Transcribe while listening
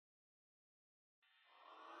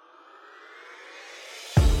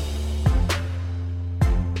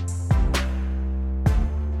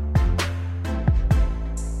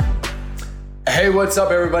Hey, what's up,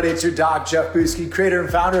 everybody? It's your doc, Jeff Buski, creator and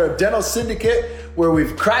founder of Dental Syndicate, where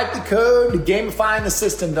we've cracked the code to gamifying the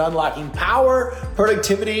system to unlocking power,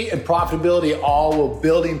 productivity, and profitability, all while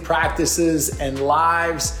building practices and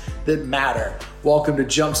lives that matter. Welcome to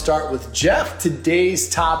Jumpstart with Jeff. Today's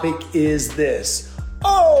topic is this.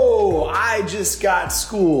 Oh, I just got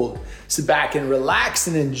schooled. Sit back and relax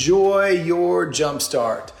and enjoy your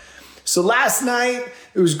Jumpstart. So last night,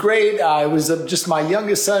 it was great. It was just my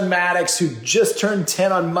youngest son, Maddox, who just turned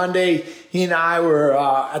 10 on Monday. He and I were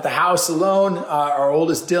at the house alone. Our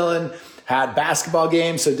oldest, Dylan, had basketball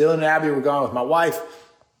games. So Dylan and Abby were gone with my wife.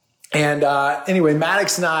 And anyway,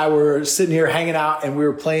 Maddox and I were sitting here hanging out and we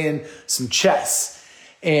were playing some chess.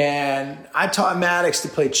 And I taught Maddox to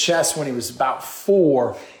play chess when he was about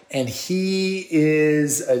 4. And he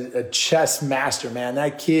is a chess master, man.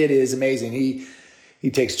 That kid is amazing. He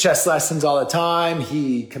takes chess lessons all the time.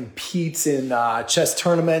 He competes in chess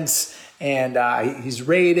tournaments and he's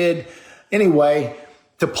rated. Anyway,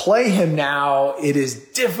 to play him now, it is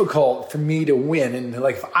difficult for me to win. And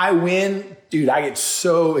like if I win, dude, I get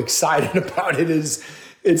so excited about it.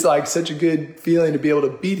 It's like such a good feeling to be able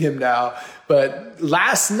to beat him now. But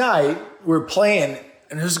last night we were playing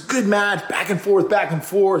and it was a good match, back and forth.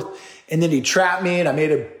 And then he trapped me and I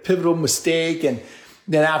made a pivotal mistake. And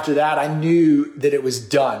then after that, I knew that it was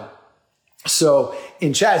done. So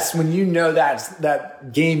in chess, when you know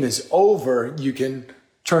that game is over, you can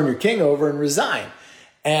turn your king over and resign.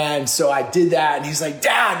 And so I did that. And he's like,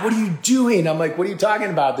 Dad, what are you doing? I'm like, what are you talking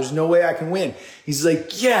about? There's no way I can win. He's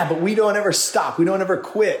like, yeah, but we don't ever stop. We don't ever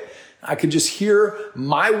quit. I could just hear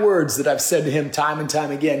my words that I've said to him time and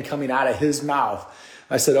time again coming out of his mouth.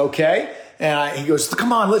 I said, okay. And he goes,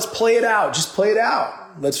 come on, let's play it out. Just play it out.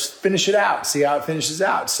 Let's finish it out, see how it finishes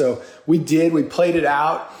out. So we played it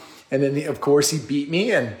out. And then of course he beat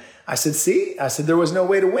me. And I said, there was no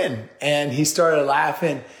way to win. And he started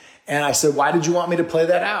laughing. And I said, why did you want me to play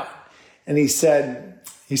that out? And he said,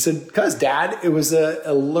 because Dad, it was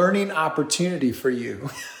a learning opportunity for you.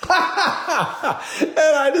 And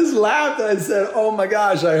I just laughed. And I said, oh my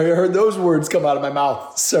gosh, I heard those words come out of my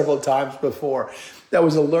mouth several times before. That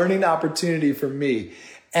was a learning opportunity for me.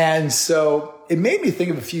 And so it made me think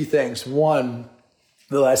of a few things. One,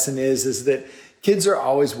 the lesson is that kids are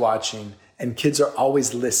always watching and kids are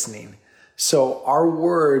always listening. So our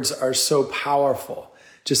words are so powerful.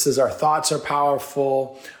 Just as our thoughts are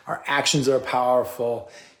powerful, our actions are powerful,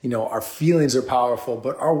 our feelings are powerful,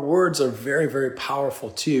 but our words are very, very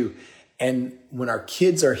powerful too. And when our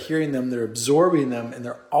kids are hearing them, they're absorbing them and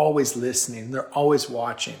they're always listening. They're always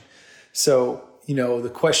watching. So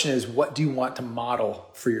the question is, what do you want to model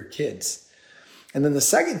for your kids? And then the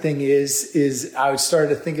second thing is I started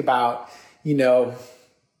to think about,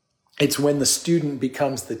 it's when the student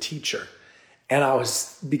becomes the teacher. And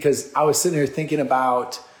because I was sitting here thinking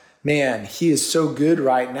about, man, he is so good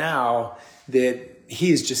right now that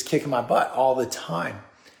he is just kicking my butt all the time.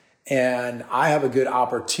 And I have a good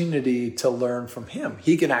opportunity to learn from him.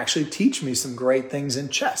 He can actually teach me some great things in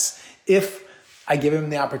chess if I give him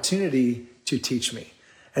the opportunity to teach me.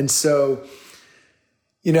 And so,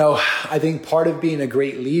 I think part of being a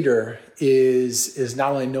great leader is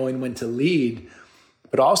not only knowing when to lead,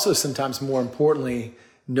 but also sometimes more importantly,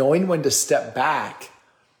 knowing when to step back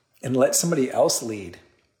and let somebody else lead.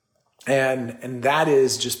 And that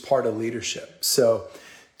is just part of leadership. So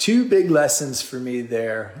 2 big lessons for me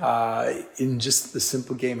there in just the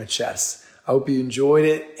simple game of chess. I hope you enjoyed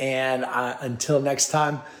it. And until next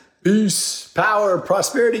time, peace, power,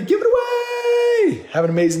 prosperity, give it away. Have an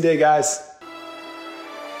amazing day, guys.